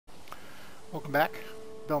Welcome back,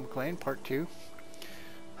 Bill McLean, part 2.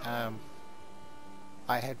 I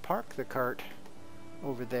had parked the cart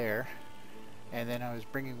over there, and then I was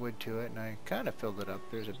bringing wood to it, and I kind of filled it up.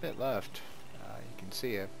 There's a bit left. You can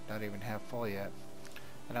see it, not even half full yet.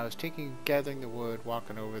 And I was gathering the wood,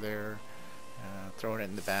 walking over there, throwing it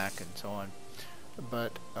in the back, and so on.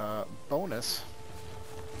 But bonus,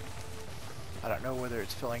 I don't know whether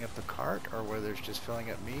it's filling up the cart or whether it's just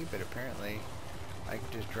filling up me, but apparently I can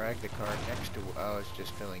just drag the cart next to, oh, it's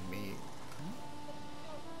just filling me.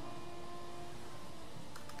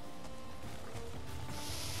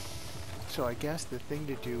 So I guess the thing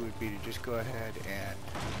to do would be to just go ahead and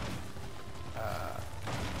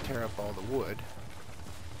tear up all the wood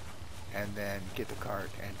and then get the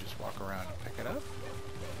cart and just walk around and pick it up.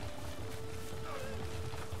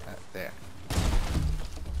 There.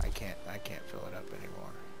 I can't fill it up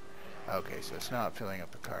anymore. Okay, so it's not filling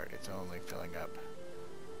up the cart, it's only filling up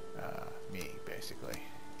me, basically.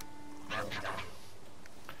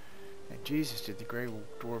 And Jesus, did the gray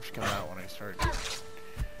dwarfs come out when I started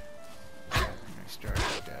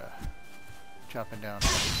chopping down all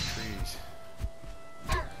these trees.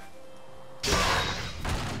 I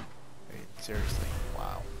mean, seriously,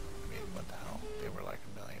 wow. I mean, what the hell? They were like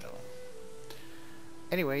a million of them.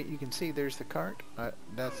 Anyway, you can see there's the cart. I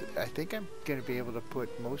think I'm going to be able to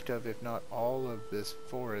put most of, if not all of this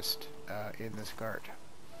forest in this cart.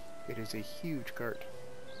 It is a huge cart.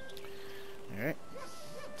 Alright,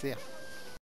 see ya.